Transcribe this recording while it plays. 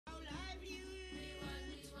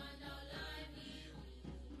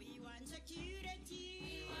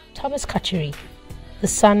Thomas Kocherry, the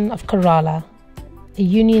son of Kerala, a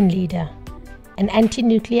union leader, an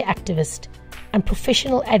anti-nuclear activist and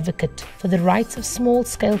professional advocate for the rights of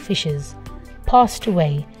small-scale fishers, passed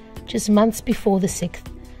away just months before the 6th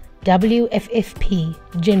WFFP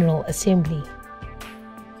General Assembly.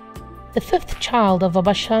 The fifth child of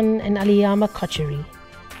Abashan and Aliyama Kocherry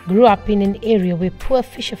grew up in an area where poor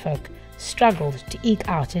fisherfolk struggled to eke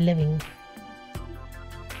out a living.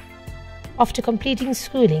 After completing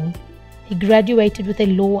schooling, he graduated with a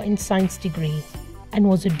law and science degree and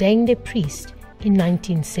was ordained a priest in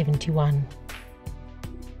 1971.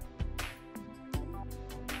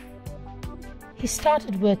 He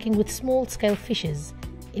started working with small-scale fishers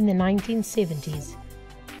in the 1970s.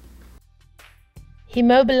 He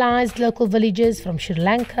mobilized local villages from Sri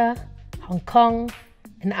Lanka, Hong Kong,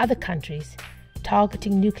 and other countries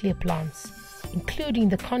targeting nuclear plants, including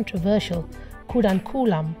the controversial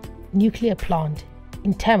Kudankulam nuclear plant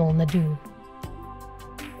in Tamil Nadu.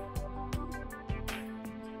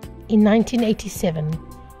 In 1987,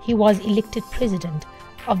 he was elected president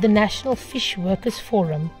of the National Fish Workers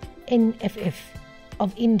Forum NFF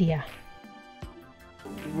of India.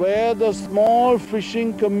 Where the small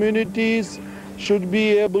fishing communities should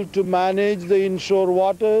be able to manage the inshore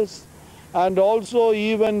waters and also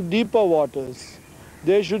even deeper waters.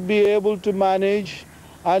 They should be able to manage,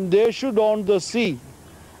 and they should own the sea,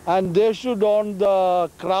 and they should own the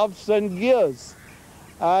crafts and gears.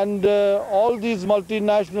 And all these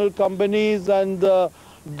multinational companies and the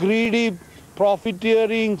greedy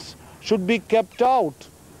profiteerings should be kept out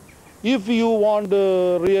if you want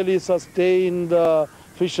to really sustain the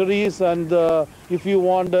fisheries and if you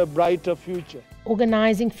want a brighter future.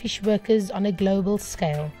 Organizing fish workers on a global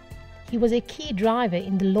scale, he was a key driver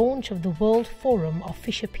in the launch of the World Forum of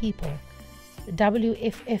Fisher People, the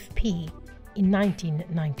WFFP, in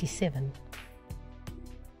 1997.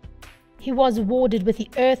 He was awarded with the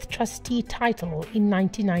Earth Trustee title in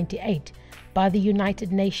 1998 by the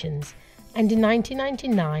United Nations, and in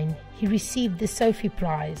 1999 he received the Sophie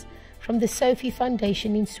Prize from the Sophie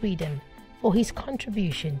Foundation in Sweden for his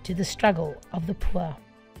contribution to the struggle of the poor.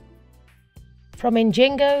 From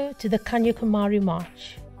Njengo to the Kanyakumari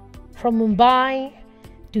March, from Mumbai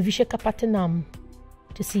to Vishakhapatnam,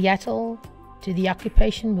 to Seattle to the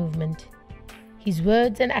occupation movement, his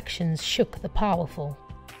words and actions shook the powerful.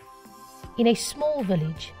 In a small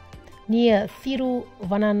village near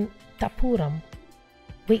Thiruvananthapuram,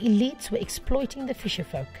 where elites were exploiting the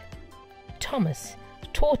fisherfolk, Thomas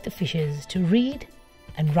taught the fishers to read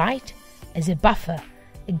and write as a buffer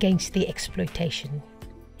against their exploitation.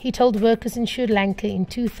 He told workers in Sri Lanka in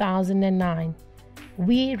 2009,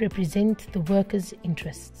 "We represent the workers'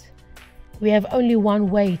 interests. We have only one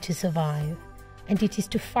way to survive, and it is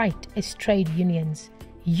to fight as trade unions,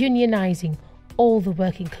 unionizing all the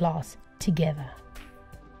working class together."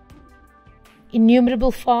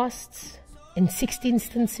 Innumerable fasts and 16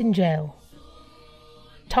 stints in jail,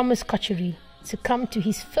 Thomas Kocherry succumbed to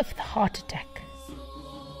his fifth heart attack.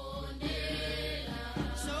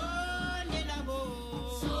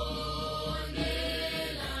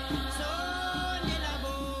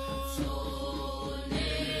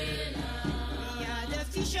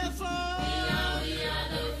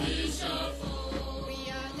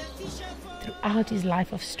 Throughout his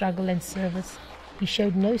life of struggle and service, he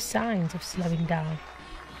showed no signs of slowing down.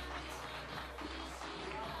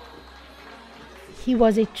 He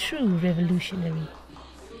was a true revolutionary,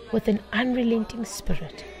 with an unrelenting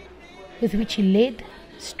spirit, with which he led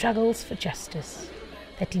struggles for justice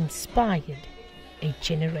that inspired a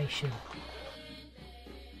generation.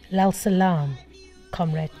 Lal Salam,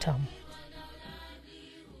 Comrade Tom.